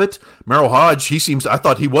scouts. Love it. Merrill Hodge, I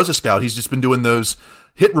thought he was a scout. He's just been doing those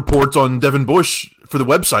hit reports on Devin Bush for the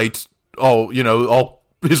website all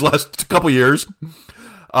his last couple years.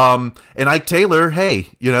 And Ike Taylor, hey,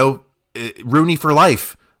 Rooney for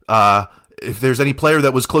life. If there's any player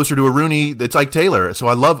that was closer to a Rooney, it's Ike Taylor. So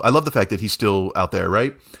I love the fact that he's still out there,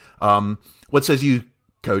 right? What says you,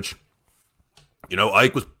 Coach?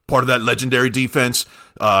 Ike was part of that legendary defense.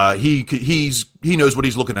 He knows what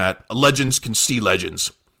he's looking at. Legends can see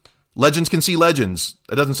legends. Legends can see legends.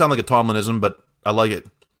 It doesn't sound like a Tomlinism, but I like it.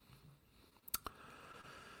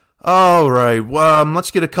 All right. Well,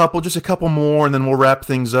 let's get just a couple more, and then we'll wrap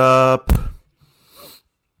things up.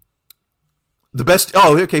 The best.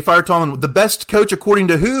 Oh, okay. Fire Tomlin. The best coach according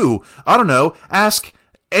to who? I don't know. Ask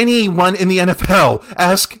anyone in the NFL.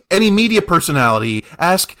 Ask any media personality.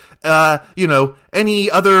 Ask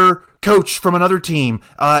any other coach from another team.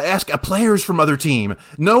 Ask players from other team.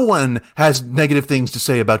 No one has negative things to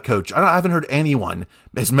say about Coach. I haven't heard anyone.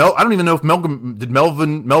 I don't even know if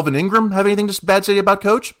Melvin Ingram have anything bad to say about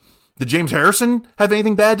Coach. Did James Harrison have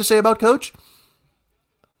anything bad to say about Coach?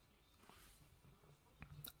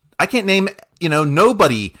 I can't name.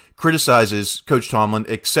 Nobody criticizes Coach Tomlin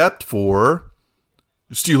except for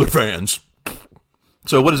Steeler fans.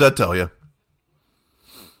 So what does that tell you?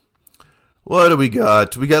 What do we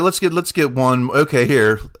got? Let's get one. Okay,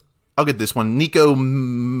 here. I'll get this one. Nico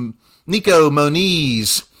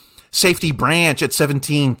Moniz, safety branch at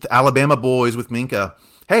 17th. Alabama boys with Minka.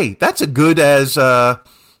 Hey, that's a good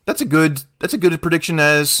prediction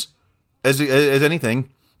as anything.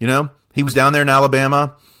 He was down there in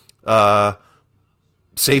Alabama.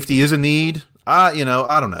 Safety is a need. I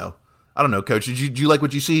don't know, Coach. Did you like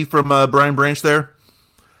what you see from Brian Branch there?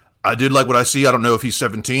 I did like what I see. I don't know if he's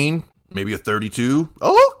 17, maybe a 32.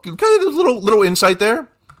 Oh, kind of a little insight there.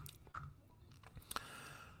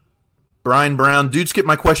 Brian Brown, dude skipped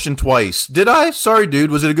my question twice. Did I? Sorry,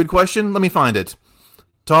 dude. Was it a good question? Let me find it.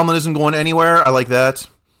 Tomlin isn't going anywhere. I like that.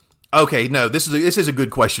 Okay, no, this is a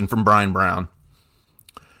good question from Brian Brown.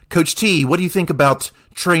 Coach T, what do you think about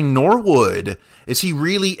Trey Norwood? Is he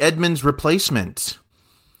really Edmonds' replacement?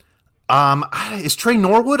 Is Trey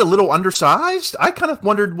Norwood a little undersized? I kind of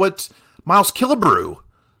wondered what Miles Killebrew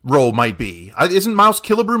role might be. Isn't Miles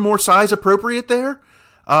Killebrew more size appropriate there?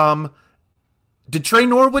 Did Trey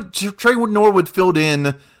Norwood filled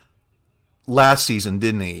in last season,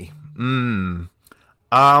 didn't he?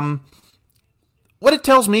 What it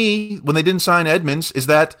tells me when they didn't sign Edmonds is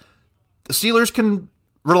that the Steelers can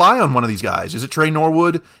rely on one of these guys. Is it Trey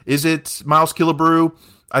Norwood? Is it Miles Killebrew?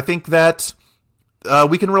 I think that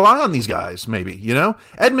we can rely on these guys. Maybe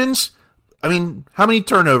Edmonds. I mean, how many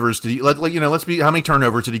turnovers did he? How many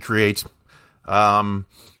turnovers did he create? How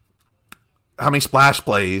many splash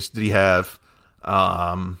plays did he have?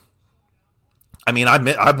 I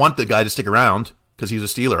want the guy to stick around because he's a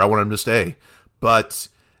Steeler. I want him to stay. But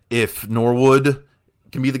if Norwood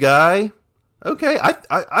can be the guy, okay.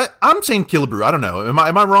 I'm saying Killebrew. I don't know. Am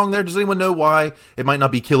I wrong there? Does anyone know why it might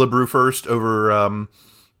not be Killebrew first over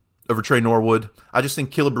Trey Norwood? I just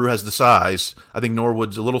think Killebrew has the size. I think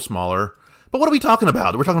Norwood's a little smaller. But what are we talking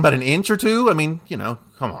about? We're talking about an inch or two? I mean,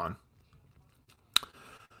 come on.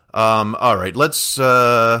 All right, let's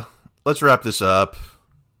wrap this up.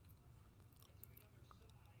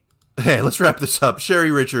 Hey, let's wrap this up.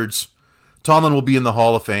 Sherry Richards, Tomlin will be in the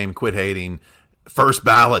Hall of Fame. Quit hating. First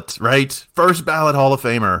ballot, right? First ballot Hall of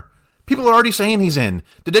Famer. People are already saying he's in.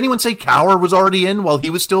 Did anyone say Cowher was already in while he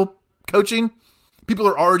was still coaching? People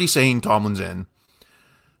are already saying Tomlin's in.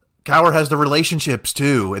 Cowher has the relationships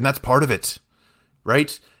too, and that's part of it,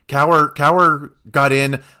 right? Cowher got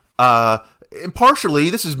in, and partially,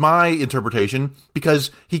 this is my interpretation,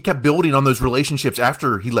 because he kept building on those relationships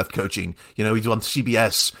after he left coaching. He's on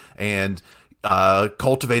CBS and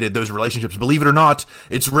cultivated those relationships. Believe it or not,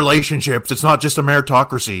 it's relationships. It's not just a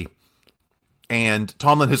meritocracy. And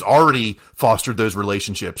Tomlin has already fostered those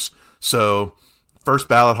relationships. So, first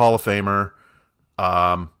ballot Hall of Famer.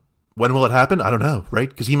 When will it happen? I don't know, right?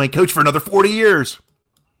 Because he might coach for another 40 years.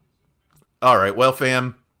 All right, well,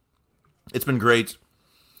 fam, it's been great.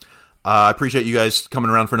 I appreciate you guys coming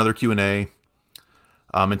around for another Q&A.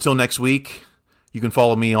 Until next week, you can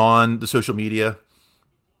follow me on the social media.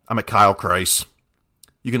 I'm at Kyle Kreis.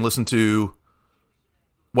 You can listen to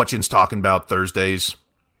What Yin's Talking About Thursdays.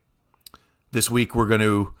 This week we're going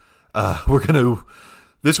to look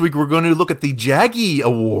at the Jaggy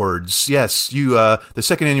Awards. Yes, the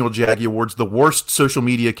second annual Jaggy Awards, the worst social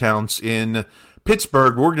media accounts in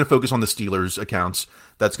Pittsburgh, we're going to focus on the Steelers accounts.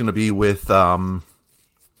 That's going to be with from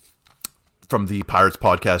the Pirates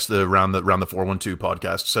podcast, around the 412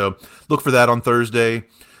 podcast. So look for that on Thursday.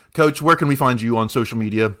 Coach, where can we find you on social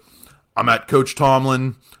media? I'm at Coach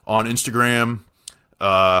Tomlin on Instagram.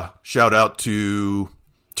 Shout out to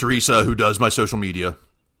Teresa, who does my social media.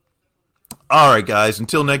 All right, guys,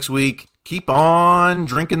 until next week, keep on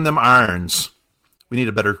drinking them irons. We need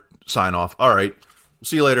a better sign off. All right,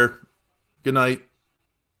 see you later. Good night.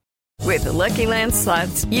 With the Lucky Land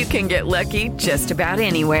Slots, you can get lucky just about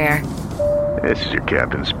anywhere. This is your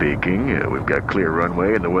captain speaking. We've got clear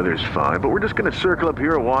runway and the weather's fine, but we're just going to circle up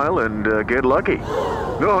here a while and get lucky.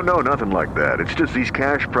 No, nothing like that. It's just these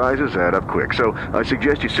cash prizes add up quick. So I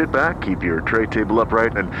suggest you sit back, keep your tray table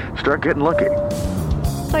upright, and start getting lucky.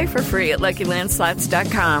 Play for free at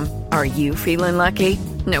LuckyLandSlots.com. Are you feeling lucky?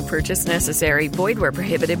 No purchase necessary. Void where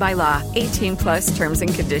prohibited by law. 18+ terms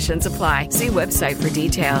and conditions apply. See website for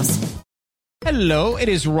details. Hello, it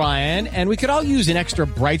is Ryan, and we could all use an extra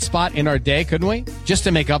bright spot in our day, couldn't we? Just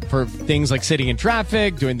to make up for things like sitting in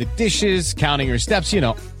traffic, doing the dishes, counting your steps,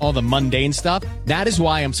 all the mundane stuff. That is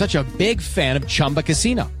why I'm such a big fan of Chumba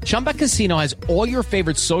Casino. Chumba Casino has all your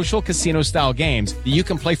favorite social casino-style games that you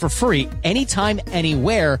can play for free anytime,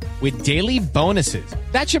 anywhere with daily bonuses.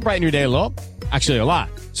 That should brighten your day a little. Actually, a lot.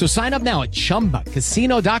 So sign up now at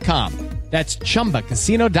ChumbaCasino.com. That's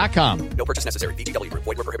ChumbaCasino.com. No purchase necessary. VGW Group.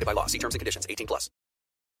 Void where prohibited by law. See terms and conditions. 18+.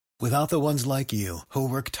 Without the ones like you, who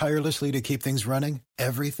work tirelessly to keep things running,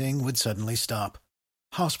 everything would suddenly stop.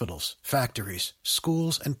 Hospitals, factories,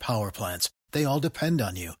 schools, and power plants, they all depend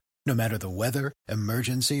on you. No matter the weather,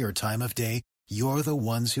 emergency, or time of day, you're the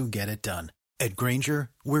ones who get it done. At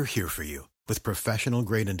Grainger, we're here for you with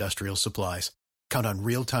professional-grade industrial supplies. Count on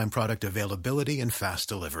real-time product availability and fast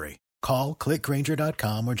delivery. Call, click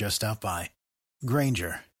Grainger.com, or just stop by.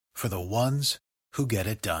 Grainger, for the ones who get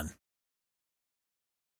it done.